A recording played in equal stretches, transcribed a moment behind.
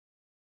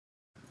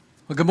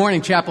Well, good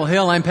morning, Chapel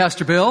Hill. I'm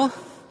Pastor Bill.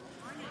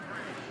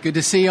 Good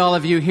to see all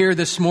of you here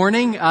this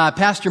morning.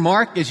 Pastor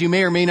Mark, as you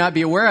may or may not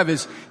be aware of,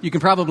 as you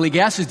can probably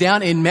guess, is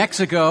down in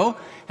Mexico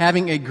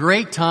having a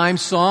great time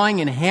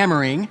sawing and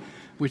hammering,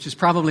 which is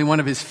probably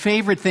one of his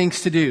favorite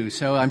things to do.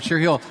 So I'm sure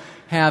he'll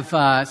have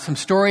some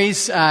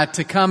stories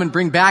to come and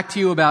bring back to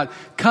you about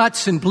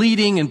cuts and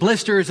bleeding and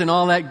blisters and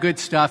all that good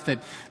stuff,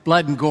 that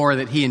blood and gore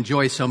that he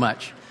enjoys so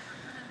much.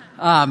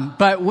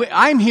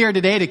 I'm here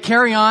today to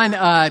carry on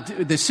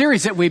the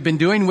series that we've been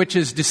doing, which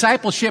is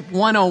Discipleship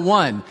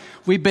 101.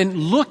 We've been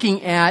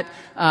looking at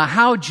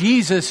how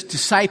Jesus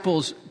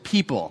disciples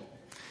people.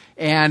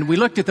 And we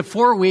looked at the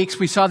 4 weeks.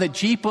 We saw that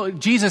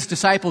Jesus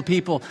discipled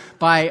people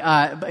by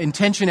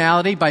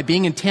intentionality, by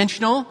being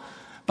intentional,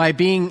 by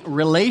being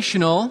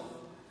relational,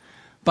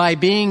 by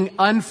being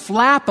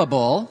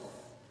unflappable,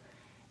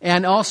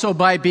 and also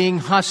by being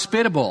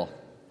hospitable.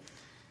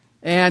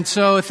 And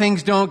so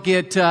things don't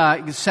get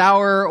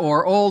sour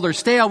or old or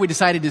stale. We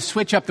decided to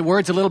switch up the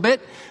words a little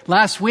bit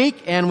last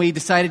week, and we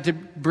decided to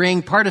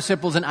bring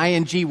participles and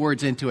ing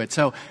words into it.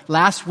 So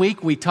last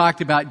week we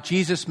talked about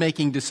Jesus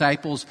making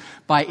disciples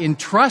by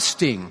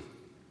entrusting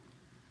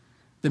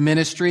the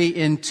ministry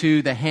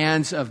into the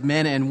hands of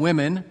men and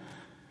women,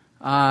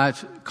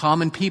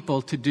 common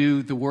people, to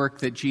do the work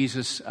that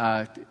Jesus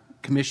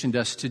commissioned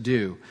us to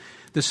do.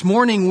 This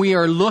morning we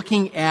are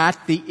looking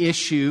at the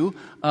issue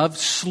of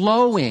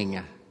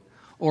slowing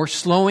or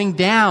slowing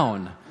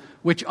down,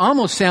 which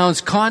almost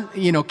sounds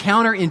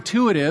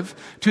counterintuitive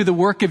to the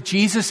work of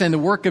Jesus and the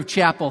work of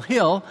Chapel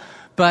Hill,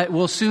 but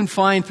we'll soon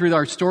find through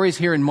our stories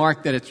here in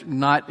Mark that it's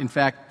not, in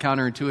fact,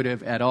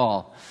 counterintuitive at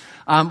all.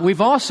 We've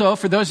also,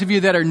 for those of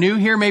you that are new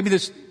here, maybe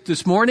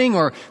this morning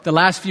or the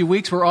last few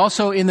weeks, we're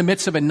also in the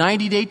midst of a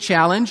 90-day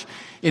challenge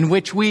in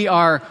which we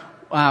are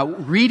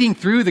reading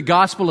through the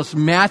Gospel of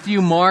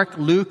Matthew, Mark,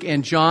 Luke,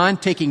 and John,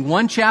 taking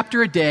one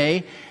chapter a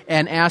day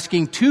and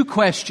asking two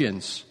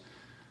questions.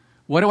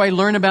 What do I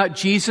learn about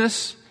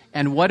Jesus?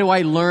 And what do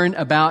I learn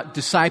about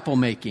disciple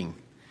making?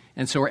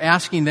 And so we're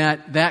asking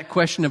that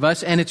question of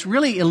us, and it's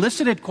really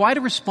elicited quite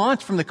a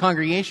response from the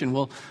congregation.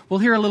 We'll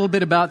hear a little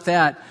bit about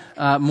that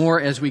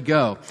more as we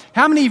go.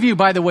 How many of you,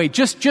 by the way,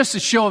 just a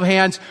show of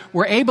hands,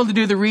 were able to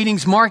do the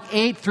readings Mark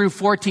 8 through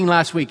 14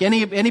 last week?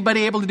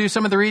 Anybody able to do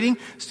some of the reading?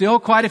 Still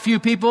quite a few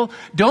people.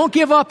 Don't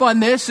give up on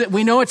this.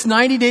 We know it's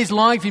 90 days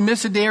long. If you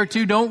miss a day or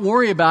two, don't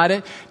worry about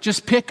it.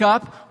 Just pick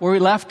up where we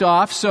left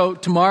off. So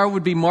tomorrow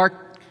would be Mark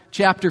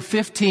chapter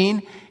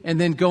 15,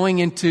 and then going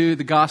into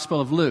the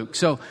Gospel of Luke.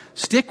 So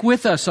stick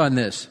with us on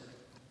this.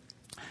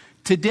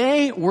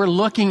 Today we're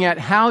looking at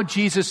how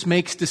Jesus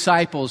makes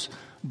disciples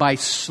by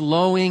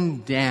slowing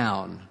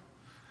down.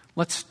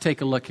 Let's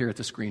take a look here at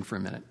the screen for a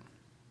minute.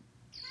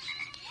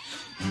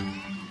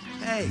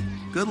 Hey,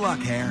 good luck,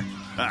 Hare.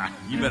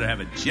 You better have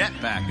a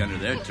jetpack under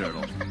there,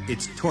 Turtle.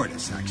 It's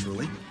Tortoise,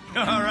 actually.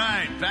 All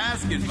right,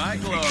 bask in my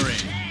glory.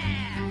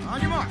 On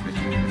your mark,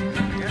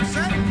 get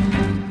set.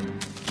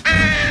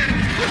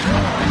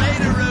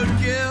 Later,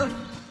 roadkill.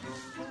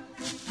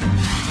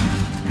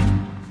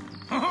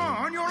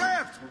 On your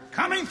left,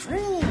 coming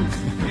through.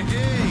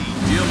 Hey,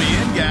 deal me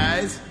in,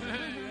 guys.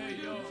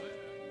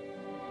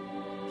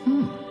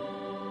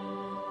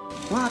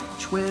 Plot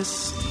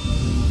twist.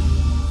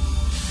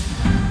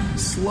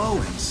 Slow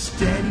and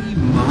steady,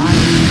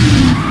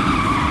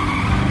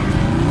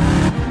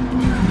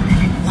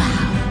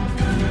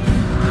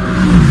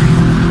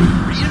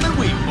 Read 'em and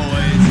wait,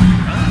 boys.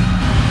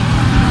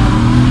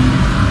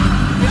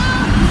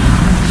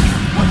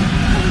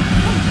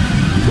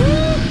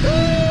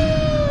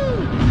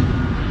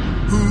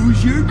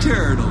 Who's your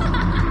turtle?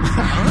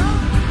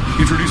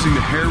 Introducing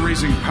the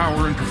hair-raising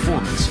power and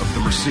performance of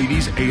the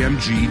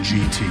Mercedes-AMG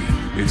GT.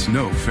 It's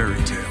no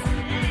fairy tale.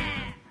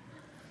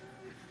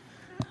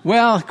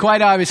 Well,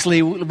 quite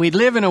obviously, we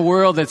live in a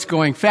world that's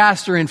going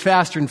faster and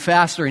faster and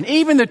faster, and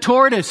even the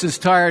tortoise is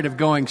tired of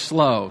going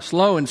slow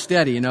and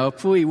steady,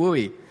 pooey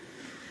wooey.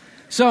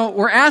 So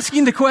we're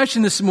asking the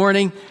question this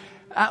morning,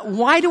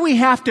 why do we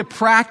have to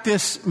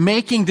practice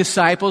making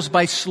disciples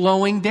by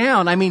slowing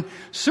down? I mean,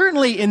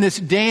 certainly in this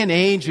day and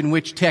age in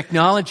which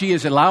technology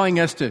is allowing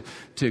us to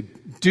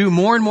do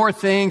more and more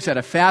things at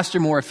a faster,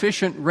 more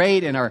efficient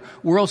rate, and our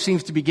world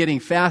seems to be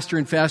getting faster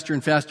and faster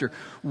and faster,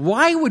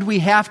 why would we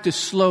have to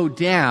slow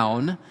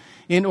down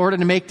in order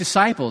to make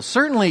disciples?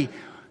 Certainly,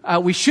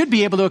 we should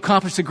be able to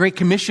accomplish the Great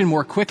Commission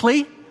more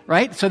quickly,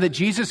 right? So that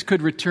Jesus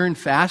could return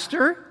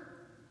faster.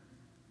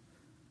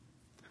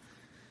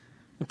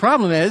 The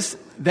problem is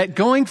that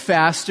going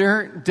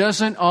faster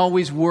doesn't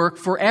always work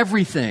for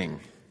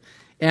everything.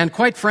 And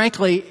quite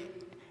frankly,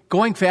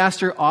 going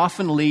faster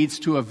often leads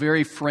to a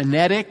very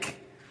frenetic,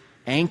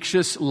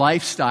 anxious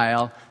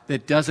lifestyle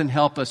that doesn't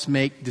help us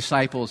make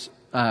disciples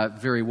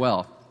very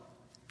well.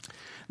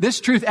 This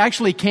truth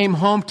actually came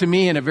home to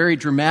me in a very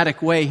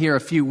dramatic way here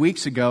a few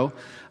weeks ago.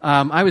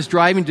 I was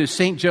driving to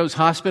St. Joe's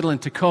Hospital in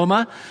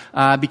Tacoma.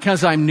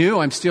 Because I'm new,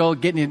 I'm still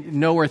getting to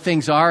know where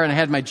things are, and I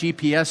had my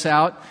GPS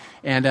out.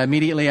 And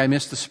immediately I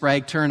missed the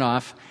Sprague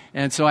turnoff.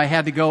 And so I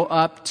had to go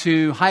up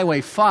to Highway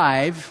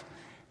 5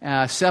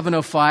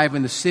 705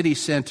 in the city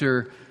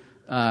center,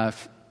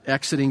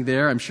 exiting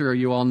there. I'm sure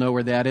you all know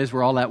where that is,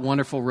 where all that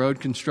wonderful road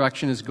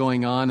construction is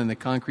going on and the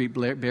concrete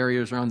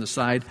barriers are on the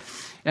side.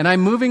 And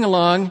I'm moving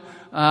along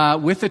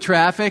with the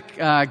traffic,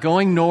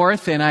 going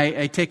north, and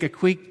I take a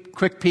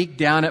quick peek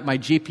down at my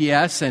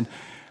GPS, and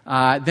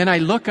then I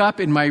look up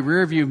in my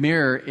rearview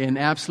mirror in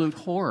absolute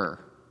horror,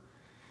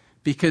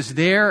 because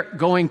there,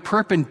 going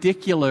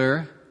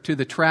perpendicular to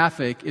the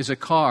traffic, is a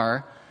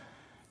car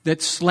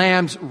that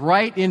slams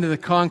right into the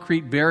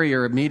concrete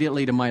barrier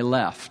immediately to my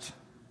left.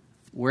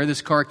 Where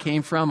this car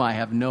came from, I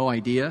have no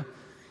idea.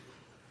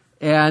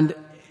 And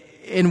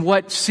in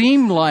what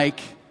seemed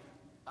like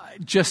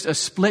just a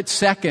split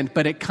second,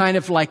 but it kind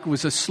of like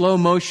was a slow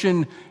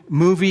motion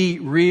movie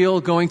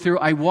reel going through,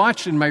 I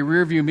watched in my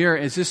rearview mirror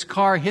as this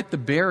car hit the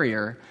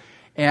barrier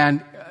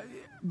and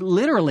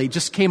literally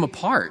just came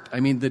apart. I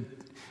mean,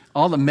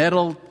 all the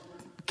metal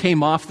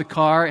came off the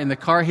car, and the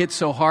car hit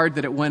so hard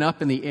that it went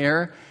up in the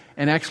air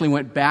and actually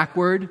went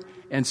backward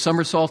and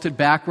somersaulted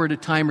backward a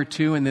time or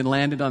two and then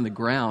landed on the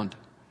ground.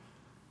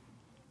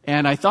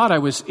 And I thought I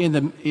was in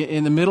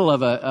the middle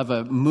of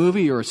a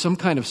movie or some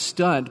kind of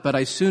stunt, but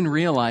I soon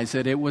realized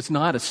that it was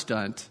not a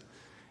stunt.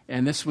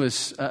 And this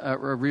was a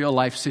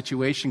real-life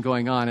situation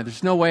going on. And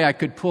there's no way I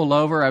could pull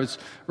over. I was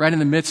right in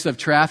the midst of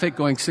traffic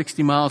going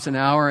 60 miles an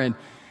hour. And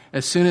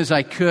as soon as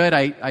I could,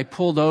 I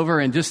pulled over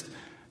and just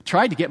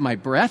tried to get my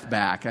breath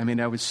back. I mean,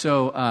 it was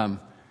so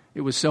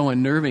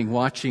unnerving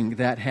watching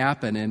that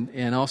happen,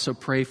 and also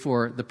pray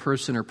for the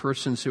person or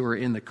persons who were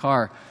in the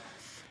car.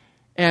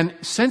 And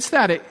since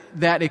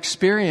that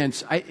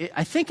experience,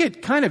 I think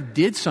it kind of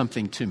did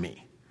something to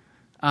me.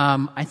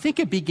 I think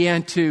it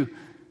began to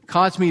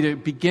cause me to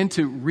begin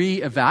to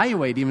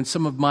reevaluate even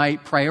some of my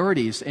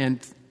priorities and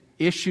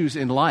issues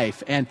in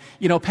life. And,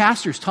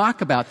 pastors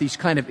talk about these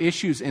kind of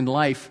issues in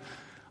life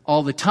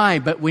all the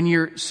time, but when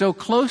you're so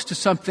close to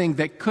something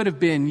that could have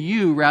been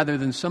you rather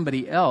than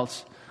somebody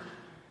else,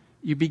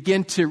 you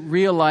begin to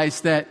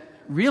realize that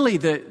really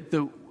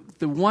the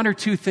one or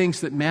two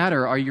things that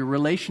matter are your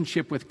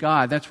relationship with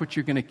God. That's what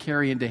you're going to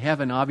carry into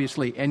heaven,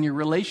 obviously, and your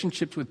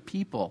relationships with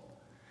people.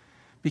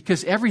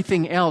 Because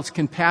everything else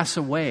can pass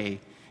away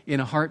in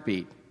a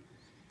heartbeat.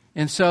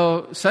 And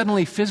so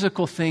suddenly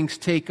physical things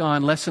take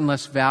on less and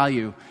less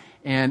value,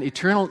 and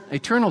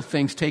eternal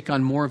things take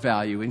on more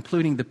value,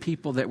 including the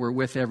people that we're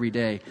with every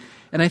day.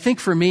 And I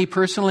think for me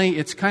personally,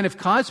 it's kind of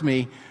caused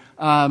me,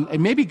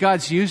 and maybe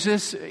God's used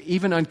this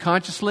even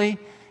unconsciously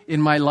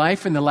in my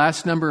life in the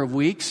last number of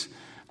weeks,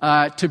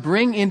 to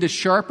bring into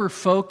sharper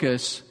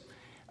focus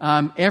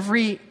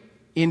every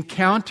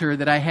encounter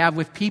that I have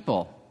with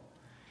people.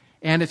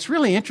 And it's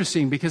really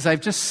interesting because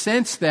I've just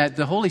sensed that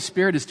the Holy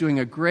Spirit is doing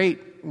a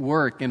great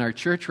work in our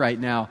church right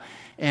now.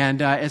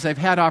 And as I've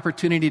had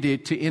opportunity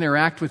to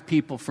interact with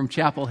people from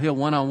Chapel Hill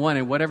one-on-one,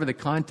 and whatever the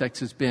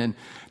context has been,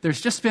 there's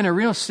just been a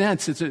real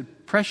sense, it's a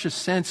precious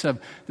sense of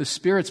the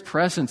Spirit's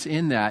presence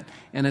in that,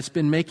 and it's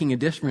been making a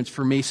difference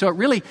for me. So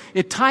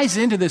it ties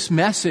into this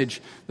message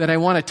that I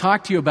want to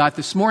talk to you about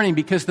this morning,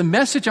 because the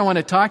message I want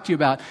to talk to you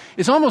about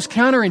is almost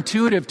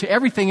counterintuitive to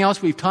everything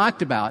else we've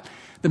talked about.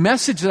 The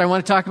message that I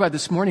want to talk about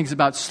this morning is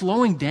about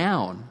slowing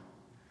down.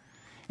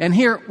 And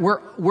here,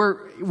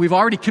 we've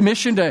already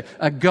commissioned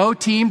a Go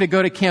team to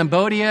go to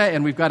Cambodia,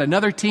 and we've got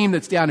another team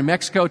that's down in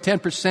Mexico.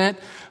 10%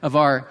 of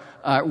our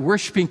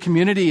worshiping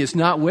community is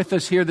not with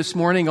us here this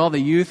morning, all the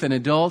youth and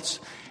adults.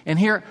 And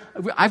here,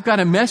 I've got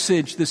a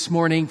message this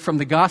morning from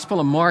the Gospel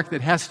of Mark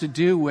that has to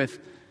do with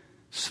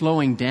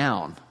slowing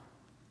down.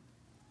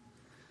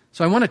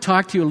 So I want to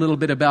talk to you a little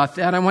bit about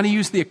that. I want to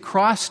use the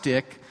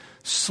acrostic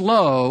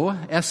SLOW,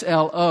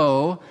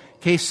 S-L-O,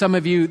 in case some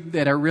of you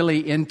that are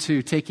really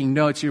into taking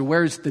notes,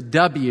 where's the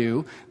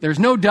W? There's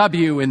no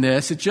W in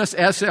this, it's just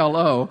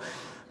S-L-O.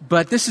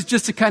 But this is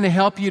just to kind of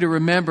help you to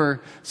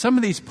remember some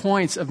of these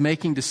points of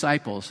making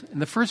disciples.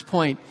 And the first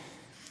point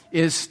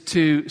is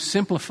to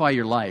simplify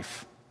your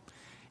life.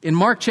 In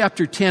Mark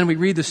chapter 10, we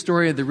read the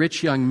story of the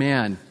rich young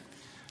man.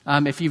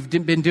 If you've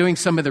been doing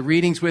some of the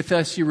readings with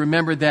us, you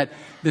remember that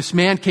this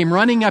man came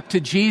running up to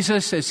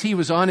Jesus as he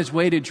was on his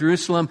way to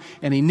Jerusalem,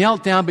 and he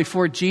knelt down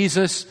before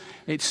Jesus.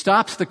 It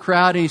stops the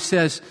crowd, and he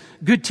says,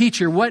 "Good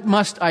teacher, what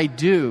must I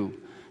do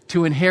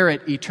to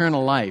inherit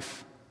eternal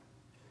life?"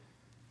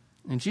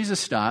 And Jesus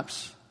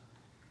stops,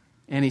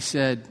 and he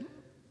said,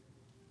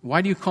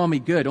 "Why do you call me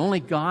good? Only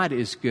God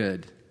is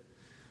good.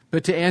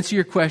 But to answer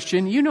your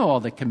question, you know all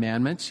the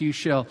commandments. You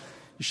shall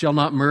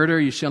not murder,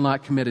 you shall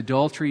not commit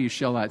adultery, you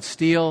shall not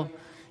steal,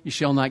 you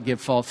shall not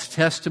give false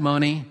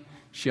testimony, you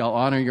shall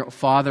honor your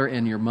father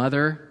and your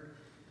mother."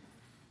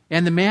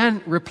 And the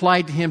man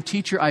replied to him,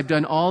 "Teacher, I've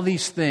done all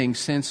these things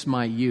since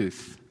my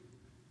youth."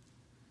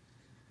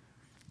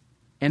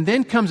 And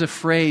then comes a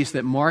phrase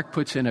that Mark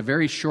puts in, a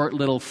very short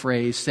little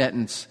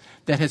sentence,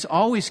 that has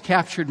always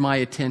captured my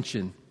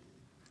attention.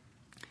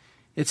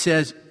 It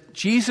says,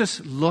 "Jesus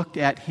looked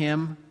at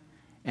him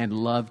and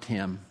loved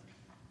him."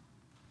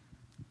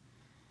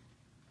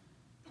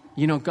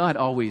 You know, God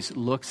always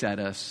looks at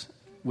us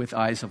with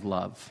eyes of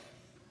love.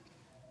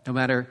 No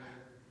matter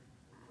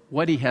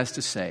what he has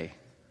to say.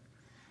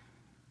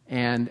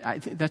 And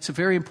that's a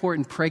very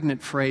important,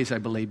 pregnant phrase, I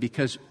believe,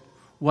 because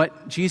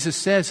what Jesus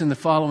says in the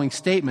following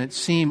statement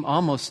seem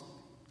almost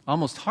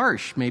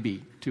harsh,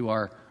 maybe, to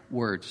our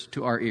words,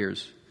 to our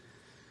ears.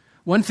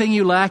 One thing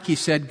you lack, he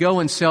said, go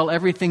and sell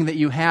everything that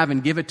you have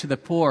and give it to the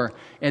poor,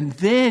 and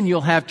then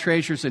you'll have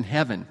treasures in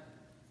heaven.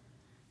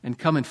 And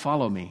come and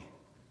follow me.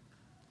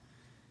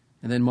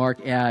 And then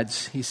Mark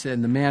adds, he said,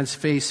 and the man's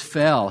face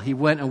fell. He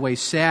went away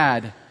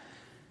sad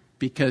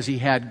because he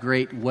had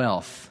great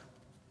wealth.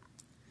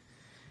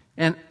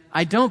 And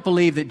I don't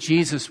believe that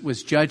Jesus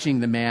was judging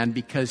the man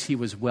because he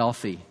was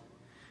wealthy.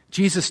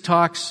 Jesus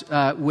talks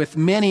with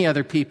many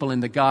other people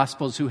in the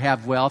Gospels who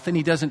have wealth, and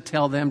he doesn't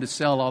tell them to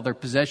sell all their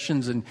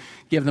possessions and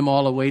give them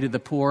all away to the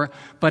poor.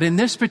 But in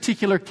this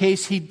particular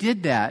case, he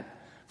did that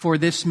for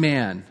this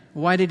man.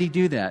 Why did he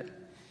do that?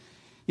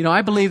 You know,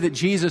 I believe that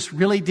Jesus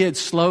really did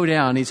slow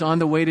down. He's on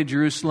the way to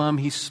Jerusalem.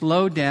 He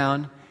slowed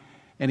down,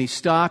 and he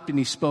stopped, and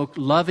he spoke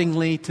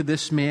lovingly to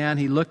this man.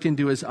 He looked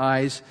into his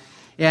eyes,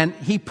 and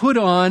he put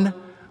on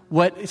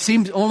what it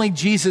seems only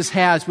Jesus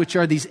has, which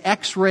are these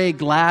X-ray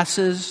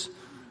glasses,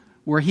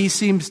 where he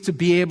seems to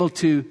be able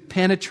to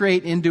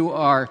penetrate into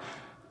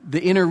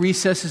the inner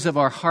recesses of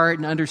our heart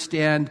and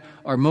understand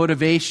our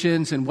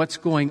motivations and what's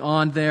going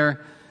on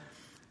there.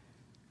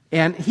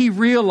 And he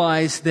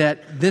realized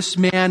that this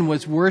man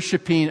was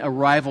worshiping a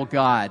rival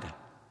God.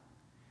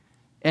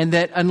 And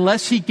that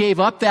unless he gave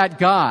up that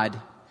God,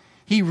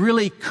 he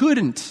really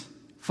couldn't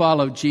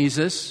follow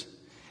Jesus.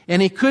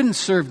 And he couldn't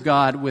serve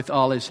God with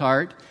all his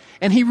heart.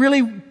 And he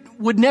really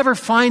would never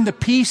find the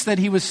peace that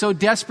he was so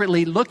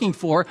desperately looking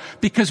for,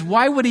 because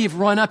why would he have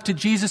run up to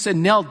Jesus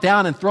and knelt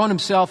down and thrown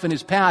himself in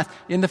his path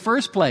in the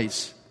first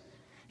place?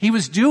 He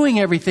was doing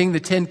everything the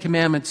Ten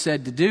Commandments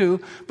said to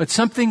do, but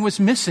something was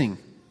missing.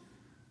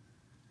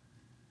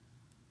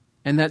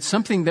 And that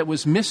something that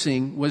was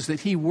missing was that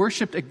he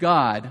worshiped a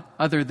God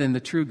other than the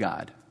true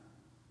God.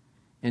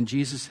 And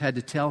Jesus had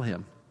to tell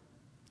him.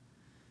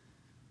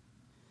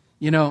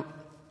 You know,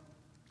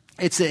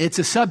 it's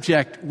a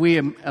subject we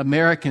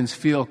Americans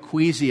feel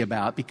queasy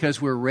about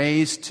because we're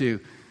raised to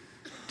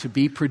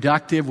be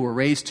productive. We're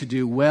raised to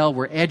do well.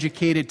 We're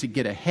educated to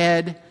get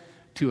ahead,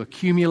 to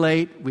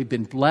accumulate. We've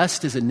been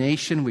blessed as a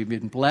nation. We've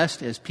been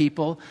blessed as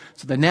people.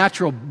 So the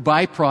natural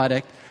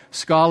byproduct,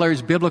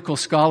 biblical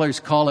scholars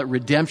call it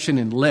redemption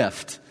and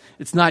lift.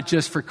 It's not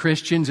just for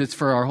Christians, it's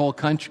for our whole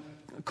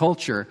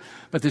culture.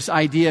 But this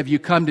idea of you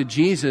come to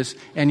Jesus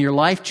and your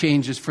life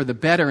changes for the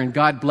better and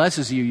God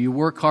blesses you. You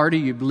work harder,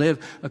 you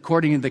live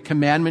according to the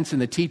commandments and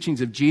the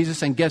teachings of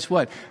Jesus, and guess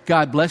what?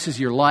 God blesses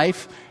your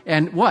life,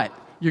 and what?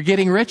 You're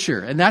getting richer.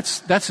 And that's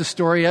the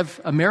story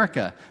of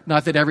America.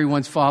 Not that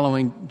everyone's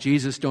following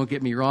Jesus, don't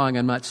get me wrong,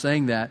 I'm not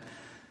saying that.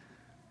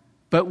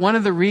 But one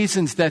of the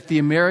reasons that the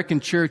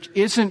American church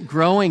isn't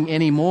growing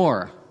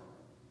anymore,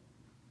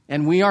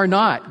 and we are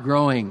not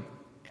growing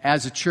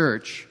as a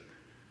church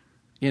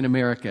in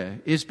America,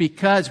 is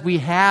because we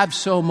have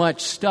so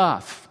much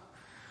stuff.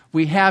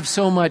 We have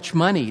so much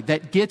money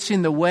that gets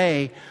in the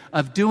way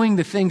of doing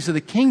the things of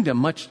the kingdom,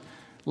 much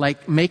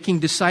like making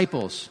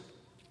disciples.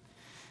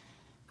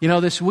 You know,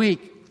 this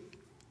week,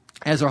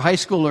 as our high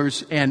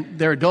schoolers and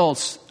their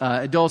adults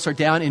are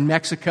down in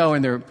Mexico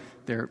and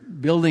they're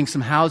building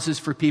some houses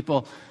for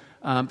people.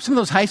 Some of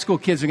those high school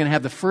kids are going to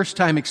have the first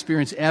time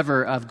experience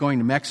ever of going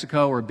to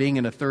Mexico or being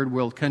in a third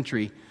world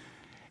country.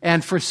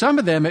 And for some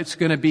of them, it's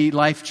going to be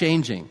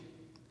life-changing.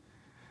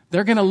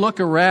 They're going to look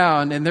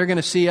around and they're going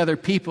to see other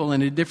people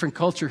in a different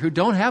culture who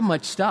don't have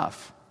much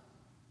stuff.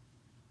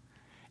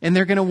 And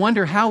they're going to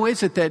wonder, how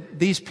is it that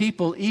these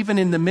people, even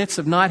in the midst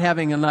of not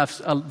having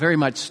very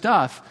much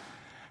stuff,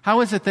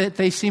 how is it that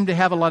they seem to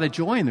have a lot of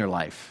joy in their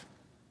life?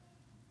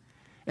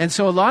 And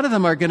so a lot of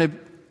them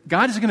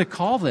God is going to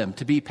call them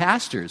to be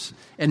pastors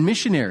and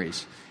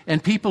missionaries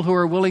and people who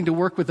are willing to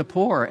work with the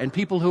poor and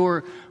people who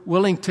are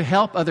willing to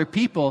help other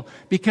people,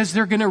 because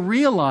they're going to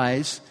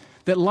realize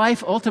that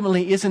life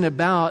ultimately isn't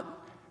about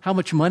how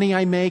much money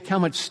I make, how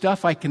much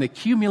stuff I can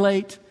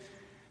accumulate,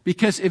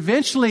 because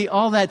eventually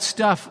all that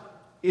stuff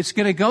is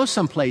going to go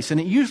someplace, and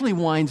it usually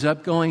winds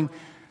up going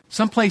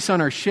someplace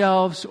on our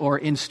shelves or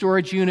in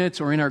storage units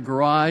or in our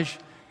garage,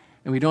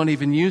 and we don't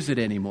even use it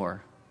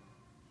anymore.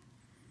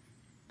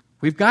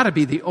 We've got to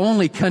be the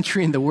only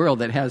country in the world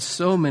that has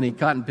so many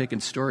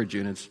cotton-picking storage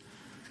units.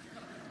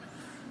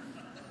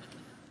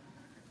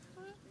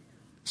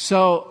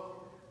 So,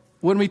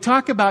 when we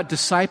talk about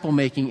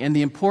disciple-making and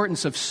the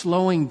importance of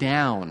slowing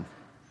down,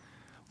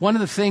 one of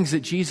the things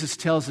that Jesus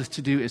tells us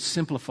to do is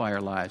simplify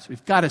our lives.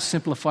 We've got to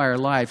simplify our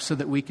lives so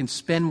that we can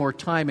spend more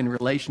time in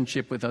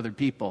relationship with other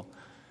people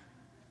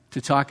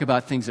to talk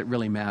about things that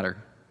really matter.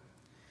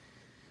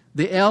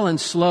 The L in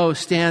slow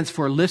stands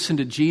for listen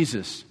to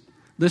Jesus.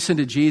 Listen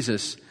to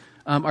Jesus.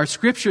 Our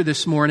scripture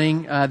this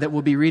morning that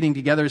we'll be reading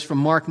together is from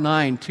Mark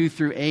 9, 2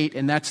 through 8,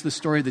 and that's the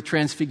story of the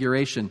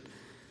Transfiguration.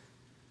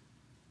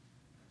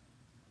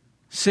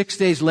 6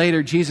 days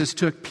later, Jesus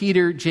took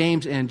Peter,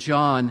 James, and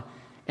John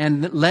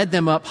and led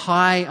them up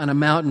high on a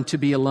mountain to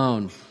be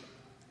alone.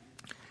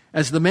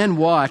 As the men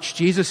watched,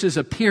 Jesus'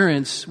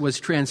 appearance was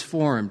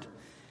transformed,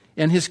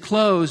 and his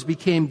clothes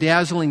became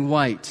dazzling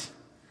white,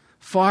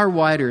 far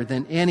whiter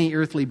than any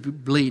earthly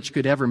bleach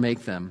could ever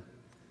make them.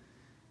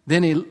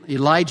 Then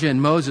Elijah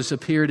and Moses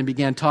appeared and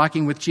began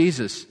talking with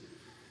Jesus.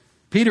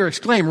 Peter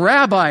exclaimed,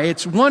 "Rabbi,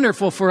 it's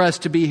wonderful for us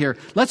to be here.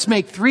 Let's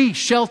make 3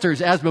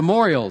 shelters as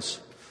memorials.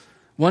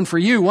 One for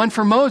you, one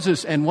for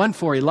Moses, and one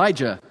for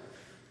Elijah."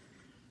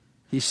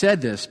 He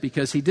said this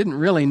because he didn't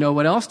really know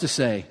what else to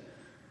say,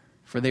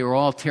 for they were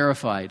all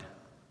terrified.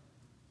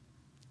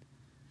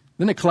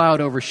 Then a cloud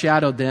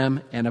overshadowed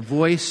them, and a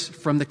voice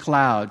from the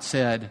cloud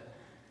said,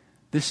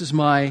 "This is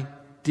my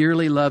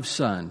dearly loved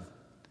Son.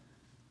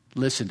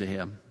 Listen to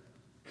him."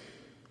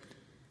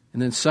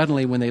 And then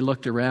suddenly, when they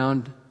looked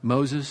around,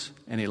 Moses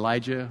and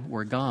Elijah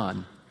were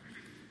gone,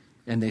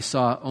 and they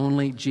saw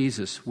only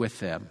Jesus with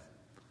them.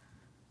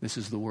 This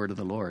is the word of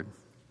the Lord.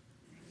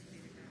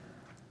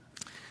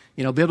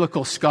 You know,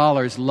 biblical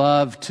scholars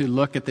love to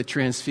look at the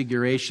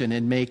Transfiguration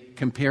and make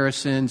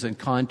comparisons and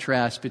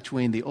contrasts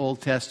between the Old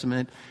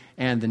Testament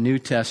and the New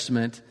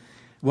Testament.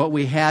 What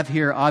we have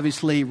here,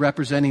 obviously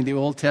representing the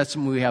Old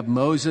Testament, we have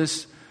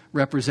Moses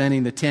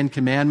representing the 10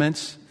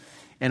 Commandments,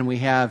 and we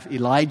have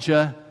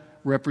Elijah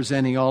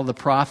representing all the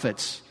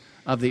prophets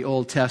of the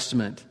Old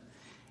Testament.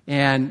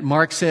 And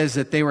Mark says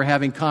that they were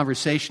having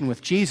conversation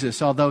with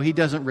Jesus, although he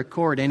doesn't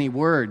record any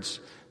words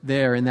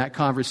there in that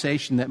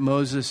conversation that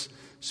Moses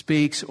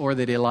speaks or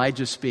that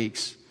Elijah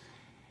speaks.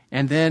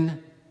 And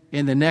then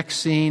in the next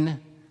scene,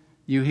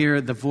 you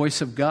hear the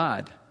voice of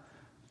God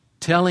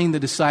telling the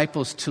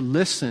disciples to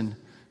listen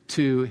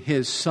to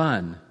his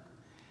Son.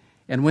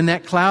 And when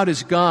that cloud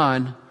is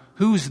gone,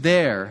 who's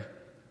there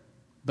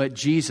but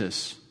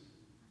Jesus?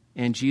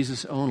 And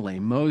Jesus only.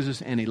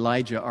 Moses and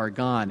Elijah are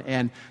gone.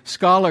 And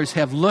scholars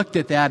have looked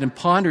at that and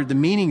pondered the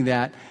meaning of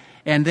that,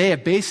 and they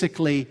have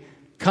basically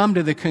come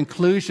to the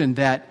conclusion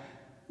that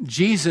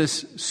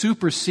Jesus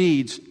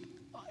supersedes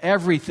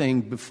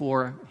everything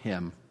before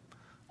him.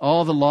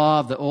 All the law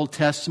of the Old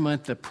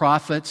Testament, the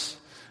prophets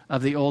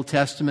of the Old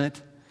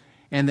Testament,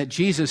 and that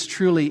Jesus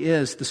truly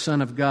is the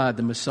Son of God,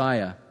 the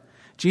Messiah.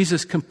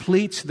 Jesus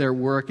completes their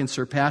work and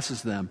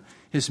surpasses them.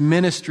 His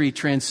ministry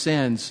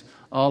transcends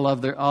all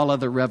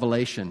other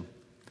revelation.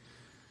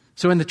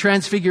 So in the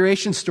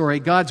Transfiguration story,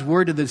 God's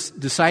word to the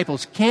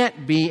disciples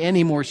can't be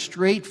any more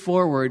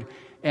straightforward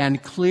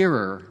and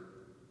clearer.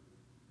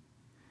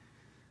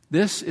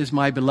 "This is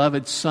my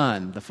beloved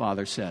Son," the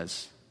Father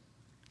says.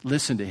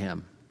 Listen to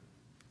him.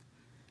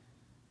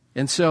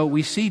 And so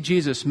we see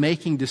Jesus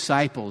making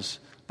disciples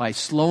by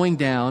slowing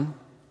down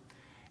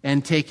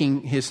and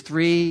taking his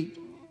 3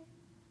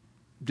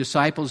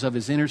 disciples of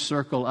his inner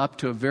circle up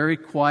to a very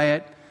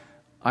quiet,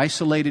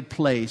 isolated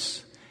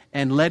place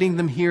and letting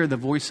them hear the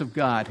voice of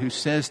God who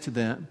says to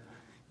them,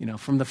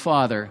 from the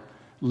Father,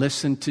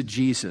 "Listen to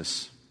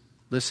Jesus.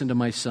 Listen to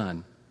my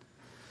Son."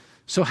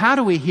 So how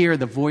do we hear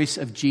the voice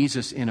of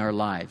Jesus in our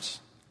lives?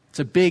 It's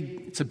a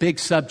big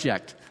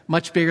subject,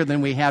 much bigger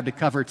than we have to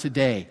cover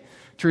today.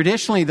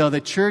 Traditionally, though,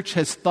 the church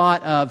has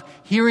thought of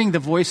hearing the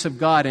voice of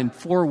God in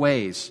 4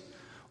 ways.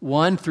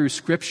 1, through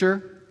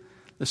Scripture.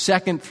 The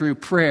 2nd, through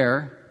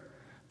prayer.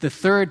 The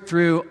 3rd,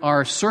 through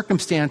our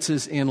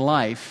circumstances in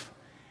life.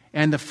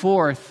 And the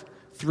 4th,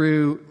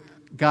 through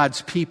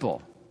God's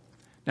people.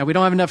 Now, we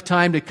don't have enough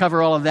time to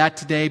cover all of that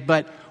today,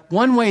 but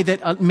one way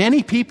that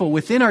many people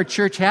within our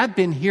church have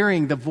been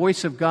hearing the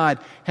voice of God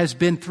has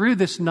been through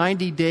this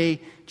 90-day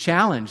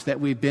challenge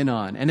that we've been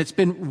on. And it's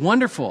been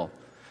wonderful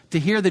to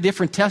hear the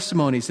different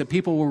testimonies that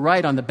people will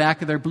write on the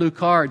back of their blue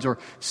cards or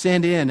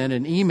send in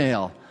an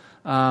email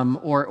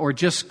or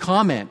just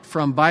comment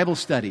from Bible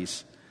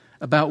studies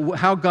about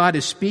how God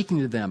is speaking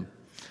to them.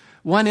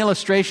 One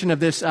illustration of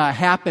this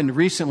happened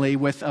recently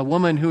with a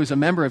woman who is a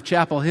member of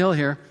Chapel Hill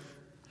here.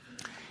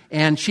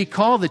 And she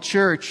called the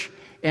church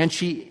and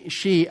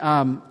she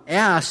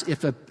asked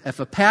if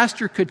a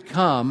pastor could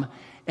come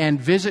and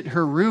visit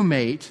her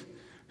roommate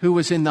who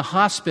was in the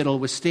hospital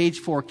with stage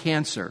 4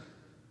 cancer.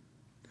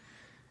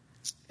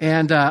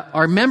 And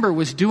our member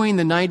was doing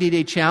the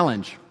 90-day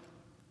challenge.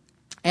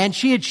 And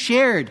she had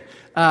shared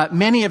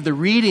many of the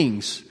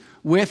readings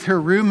with her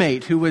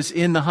roommate who was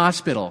in the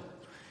hospital.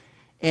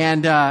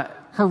 And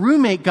her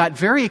roommate got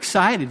very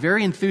excited,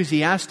 very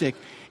enthusiastic.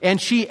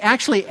 And she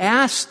actually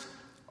asked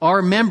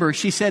our member,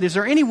 she said, "Is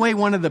there any way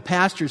one of the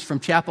pastors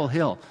from Chapel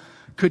Hill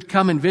could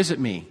come and visit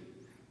me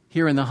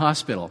here in the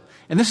hospital?"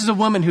 And this is a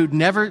woman who'd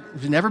never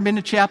been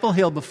to Chapel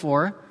Hill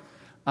before.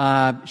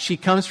 She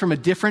comes from a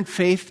different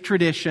faith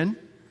tradition.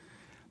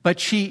 But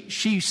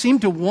she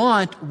seemed to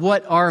want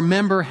what our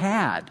member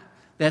had,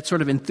 that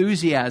sort of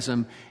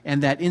enthusiasm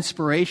and that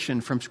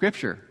inspiration from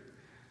Scripture.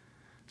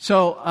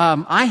 So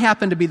I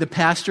happened to be the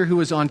pastor who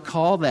was on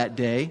call that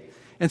day,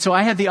 and so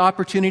I had the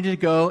opportunity to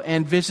go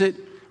and visit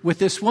with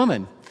this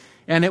woman.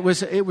 And it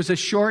was a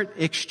short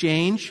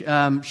exchange.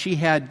 She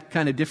had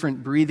kind of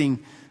different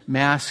breathing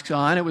masks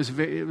on. It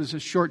was a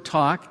short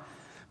talk,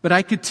 but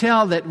I could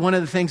tell that one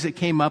of the things that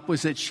came up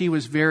was that she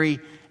was very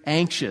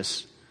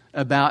anxious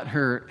about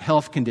her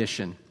health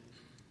condition.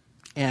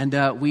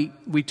 And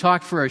we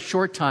talked for a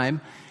short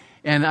time,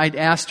 and I'd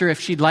asked her if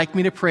she'd like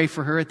me to pray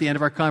for her at the end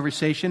of our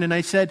conversation, and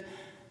I said,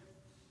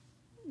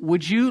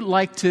 would you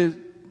like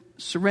to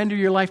surrender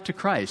your life to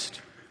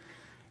Christ?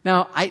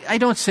 Now, I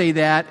don't say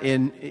that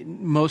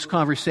in most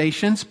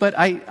conversations, but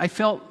I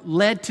felt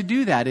led to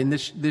do that in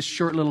this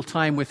short little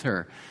time with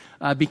her.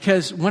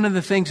 Because one of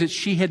the things that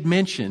she had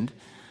mentioned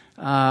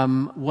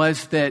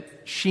was that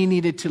she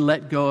needed to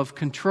let go of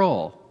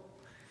control.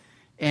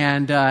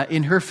 And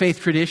in her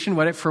faith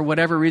tradition, for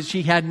whatever reason,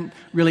 she hadn't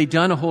really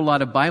done a whole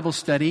lot of Bible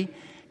study.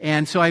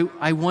 And so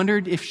I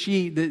wondered if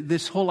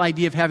this whole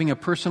idea of having a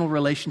personal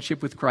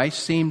relationship with Christ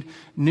seemed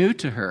new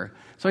to her.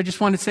 So I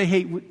just wanted to say,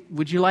 hey,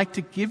 would you like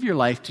to give your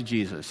life to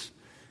Jesus?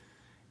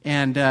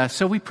 And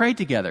so we prayed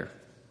together.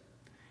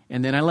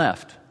 And then I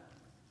left.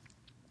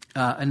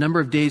 A number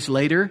of days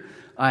later,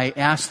 I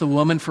asked the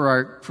woman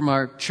from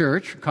our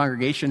church,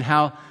 congregation,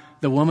 how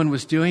the woman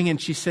was doing. And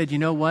she said, you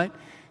know what?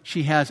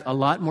 She has a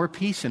lot more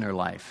peace in her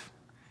life.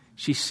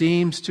 She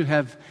seems to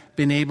have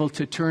been able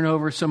to turn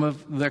over some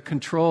of the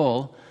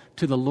control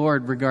to the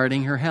Lord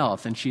regarding her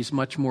health, and she's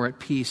much more at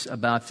peace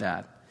about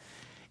that.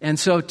 And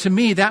so to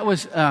me, that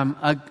was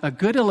a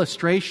good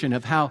illustration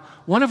of how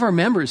one of our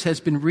members has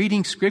been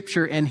reading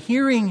Scripture and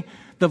hearing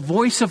the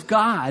voice of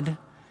God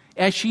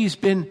as she's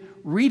been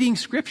reading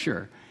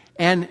Scripture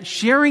and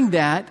sharing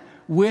that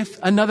with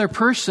another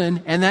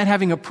person, and that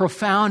having a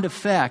profound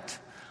effect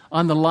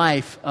on the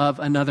life of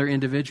another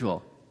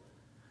individual.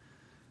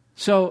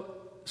 So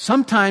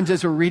sometimes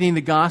as we're reading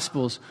the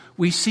Gospels,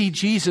 we see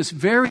Jesus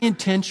very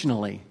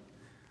intentionally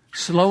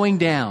slowing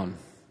down.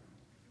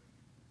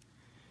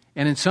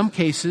 And in some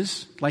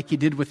cases, like he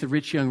did with the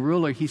rich young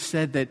ruler, he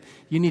said that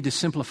you need to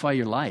simplify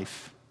your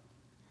life.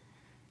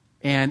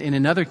 And in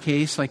another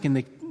case, like in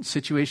the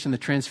situation of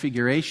the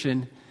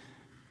Transfiguration,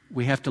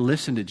 we have to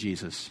listen to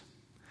Jesus.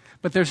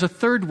 But there's a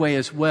third way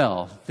as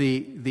well.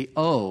 The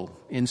O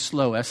in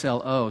slow,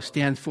 S-L-O,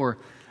 stands for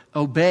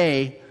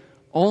obey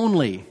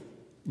only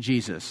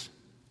Jesus.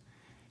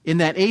 In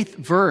that 8th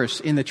verse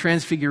in the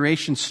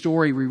Transfiguration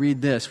story, we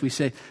read this. We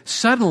say,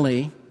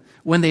 suddenly,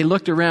 when they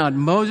looked around,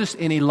 Moses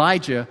and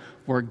Elijah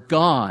were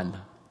gone,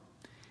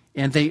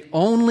 and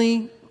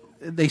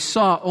they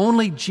saw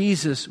only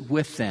Jesus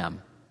with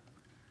them.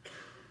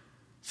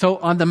 So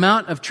on the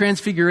Mount of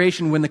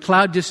Transfiguration, when the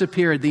cloud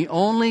disappeared, the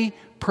only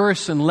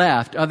person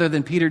left, other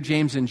than Peter,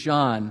 James, and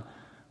John,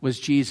 was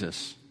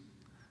Jesus.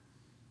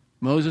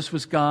 Moses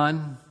was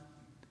gone,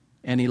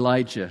 and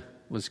Elijah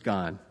was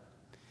gone.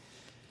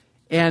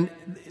 And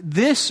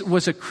this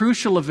was a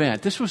crucial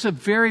event. This was a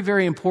very,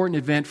 very important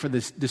event for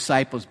the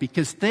disciples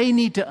because they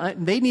needed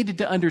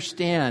to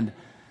understand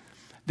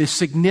the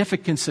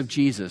significance of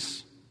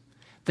Jesus.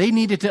 They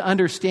needed to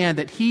understand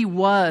that he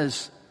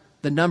was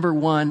the number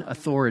one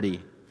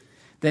authority,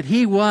 that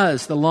he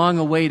was the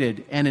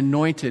long-awaited and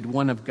anointed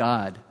one of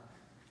God,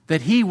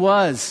 that he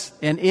was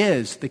and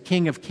is the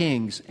King of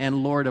Kings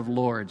and Lord of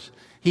Lords.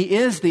 He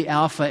is the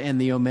Alpha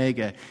and the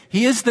Omega.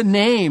 He is the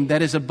name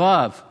that is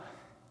above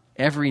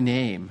every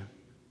name.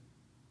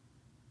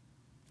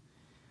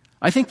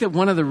 I think that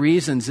one of the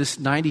reasons this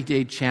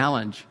 90-day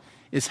challenge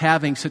is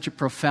having such a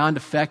profound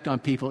effect on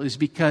people is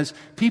because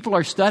people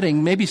are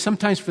studying, maybe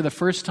sometimes for the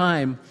first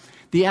time,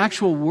 the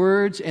actual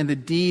words and the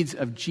deeds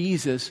of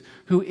Jesus,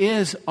 who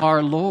is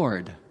our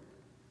Lord.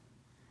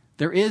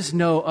 There is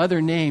no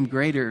other name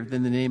greater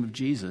than the name of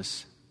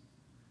Jesus.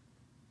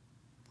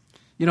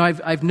 You know,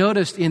 I've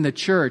noticed in the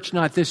church,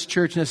 not this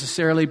church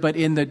necessarily, but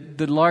in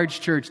the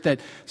large church, that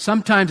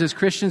sometimes as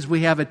Christians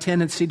we have a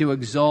tendency to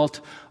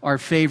exalt our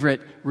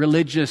favorite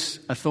religious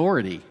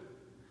authority,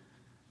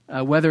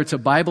 whether it's a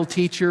Bible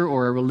teacher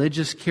or a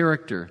religious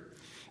character.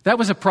 That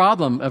was a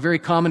problem, a very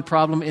common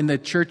problem in the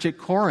church at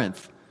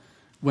Corinth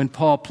when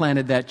Paul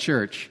planted that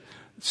church.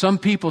 Some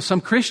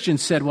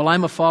Christians said, well,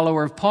 I'm a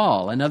follower of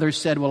Paul. And others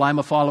said, well, I'm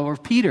a follower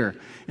of Peter.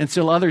 And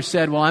still others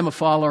said, well, I'm a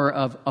follower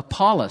of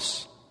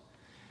Apollos.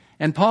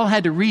 And Paul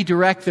had to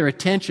redirect their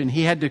attention.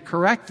 He had to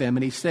correct them.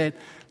 And he said,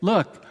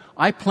 look,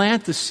 I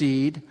plant the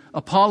seed,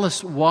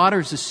 Apollos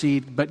waters the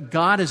seed, but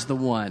God is the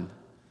one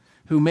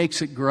who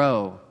makes it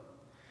grow.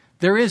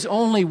 There is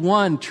only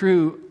one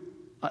true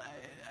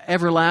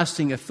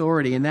everlasting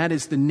authority, and that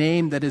is the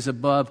name that is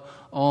above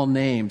all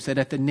names, that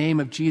at the name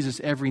of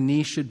Jesus every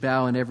knee should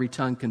bow and every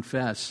tongue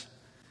confess.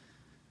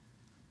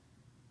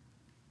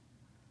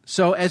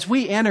 So as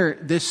we enter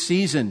this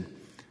season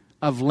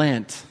of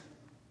Lent,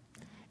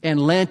 and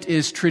Lent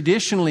is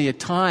traditionally a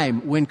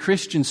time when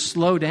Christians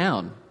slow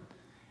down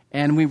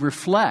and we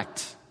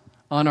reflect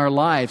on our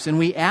lives and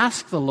we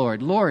ask the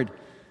Lord, Lord,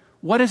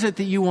 what is it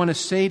that you want to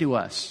say to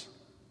us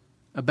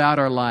about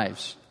our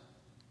lives?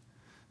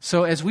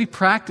 So as we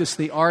practice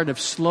the art of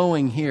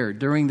slowing here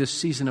during this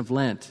season of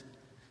Lent,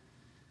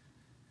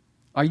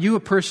 are you a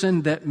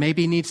person that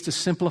maybe needs to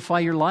simplify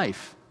your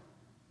life?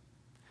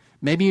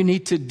 Maybe you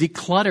need to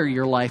declutter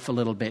your life a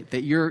little bit,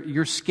 that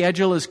your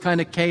schedule is kind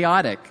of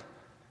chaotic.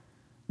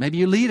 Maybe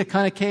you lead a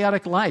kind of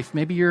chaotic life.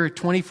 Maybe you're a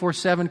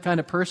 24/7 kind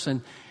of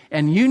person,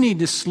 and you need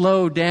to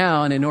slow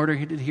down in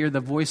order to hear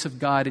the voice of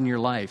God in your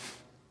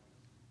life.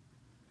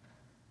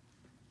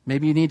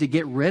 Maybe you need to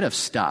get rid of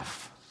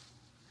stuff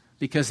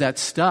because that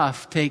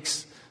stuff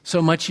takes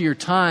so much of your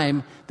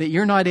time that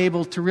you're not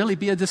able to really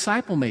be a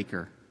disciple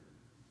maker.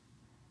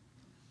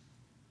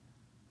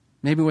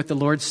 Maybe what the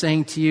Lord's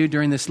saying to you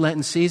during this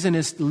Lenten season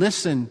is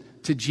listen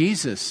to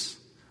Jesus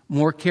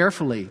more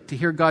carefully, to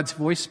hear God's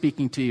voice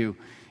speaking to you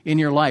in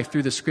your life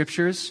through the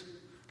Scriptures,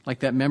 like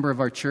that member of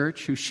our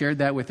church who shared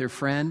that with their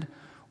friend,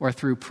 or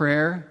through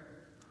prayer,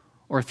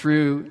 or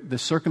through the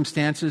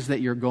circumstances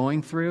that you're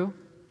going through,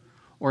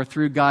 or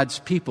through God's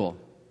people.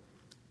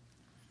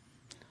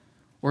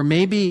 Or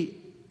maybe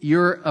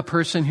you're a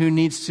person who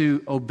needs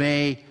to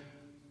obey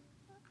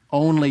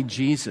only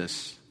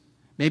Jesus.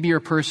 Maybe you're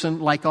a person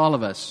like all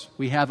of us.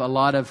 We have a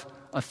lot of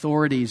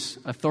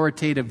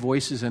authoritative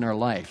voices in our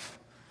life.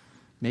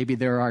 Maybe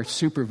they're our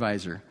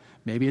supervisor.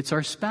 Maybe it's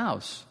our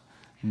spouse.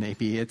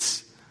 Maybe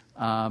it's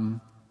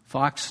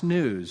Fox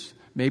News.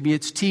 Maybe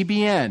it's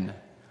TBN.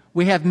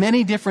 We have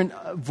many different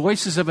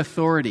voices of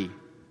authority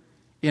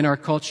in our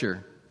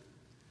culture.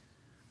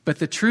 But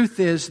the truth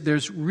is,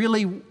 there's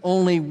really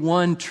only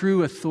one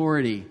true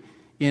authority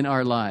in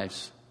our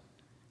lives,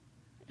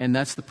 and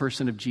that's the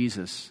person of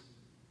Jesus.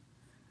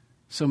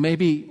 So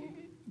maybe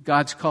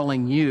God's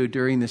calling you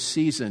during this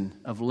season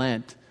of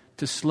Lent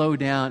to slow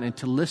down and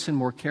to listen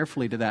more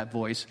carefully to that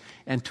voice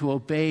and to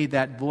obey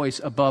that voice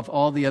above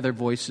all the other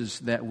voices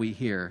that we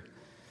hear.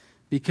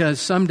 Because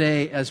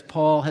someday, as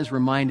Paul has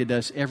reminded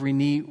us, every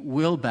knee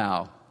will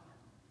bow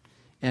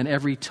and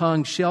every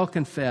tongue shall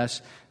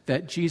confess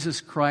that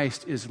Jesus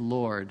Christ is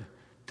Lord,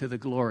 to the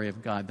glory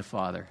of God the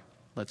Father.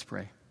 Let's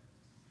pray.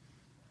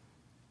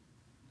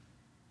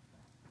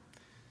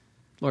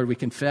 Lord, we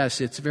confess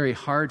it's very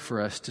hard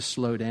for us to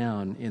slow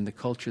down in the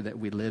culture that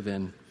we live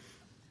in.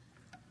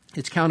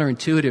 It's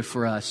counterintuitive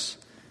for us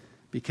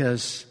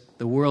because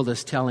the world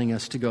is telling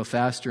us to go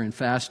faster and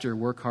faster,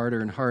 work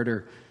harder and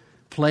harder,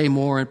 play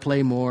more and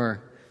play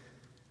more.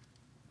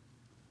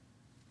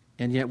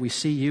 And yet we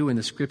see you in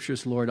the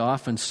Scriptures, Lord,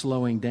 often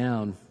slowing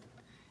down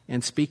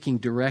and speaking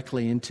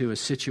directly into a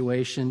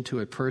situation, to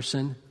a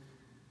person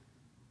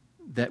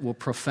that will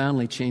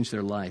profoundly change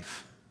their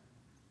life.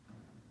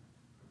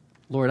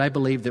 Lord, I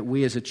believe that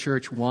we as a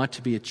church want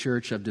to be a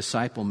church of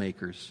disciple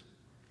makers.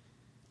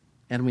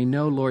 And we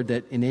know, Lord,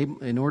 that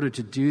in order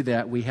to do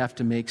that, we have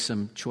to make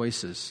some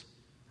choices.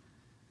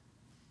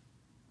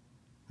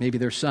 Maybe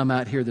there's some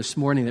out here this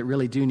morning that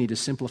really do need to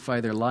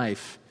simplify their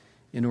life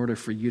in order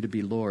for you to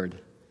be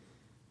Lord.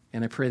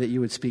 And I pray that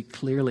you would speak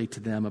clearly to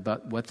them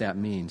about what that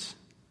means.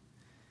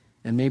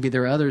 And maybe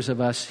there are others of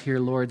us here,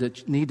 Lord,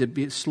 that need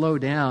to slow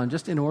down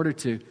just in order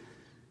to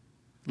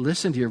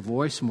listen to your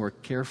voice more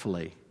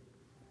carefully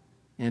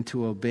and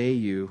to obey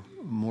you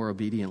more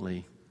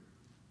obediently.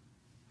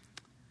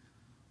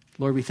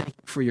 Lord, we thank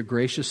you for your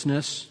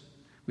graciousness.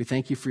 We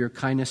thank you for your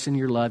kindness and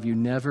your love. You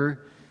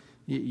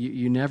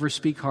never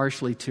speak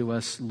harshly to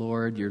us,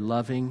 Lord. You're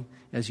loving.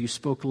 As you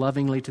spoke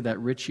lovingly to that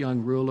rich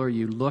young ruler,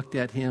 you looked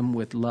at him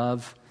with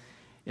love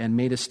and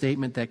made a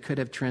statement that could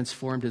have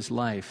transformed his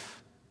life.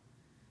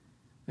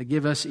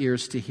 Give us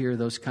ears to hear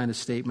those kind of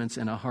statements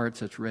and a heart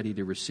that's ready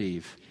to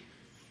receive.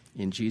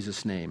 In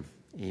Jesus' name,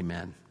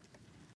 amen.